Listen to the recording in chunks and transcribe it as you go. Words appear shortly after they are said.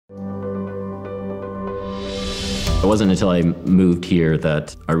It wasn't until I moved here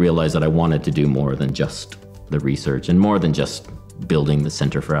that I realized that I wanted to do more than just the research and more than just building the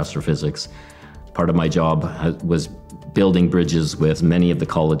Center for Astrophysics. Part of my job was building bridges with many of the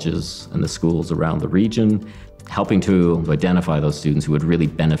colleges and the schools around the region, helping to identify those students who would really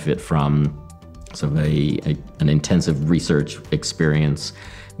benefit from sort of an intensive research experience.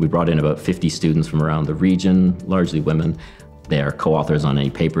 We brought in about 50 students from around the region, largely women. They are co-authors on any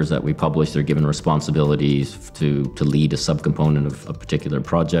papers that we publish. They're given responsibilities to lead a subcomponent of particular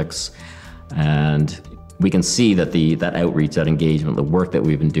projects. And we can see that that outreach, that engagement, the work that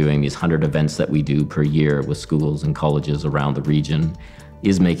we've been doing, these 100 events that we do per year with schools and colleges around the region,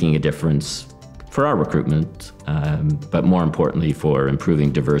 is making a difference for our recruitment, but more importantly for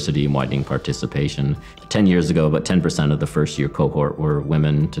improving diversity and widening participation. 10 years ago, about 10% of the first-year cohort were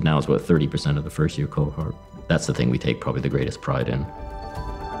women, to now it's about 30% of the first-year cohort. That's the thing we take probably the greatest pride in.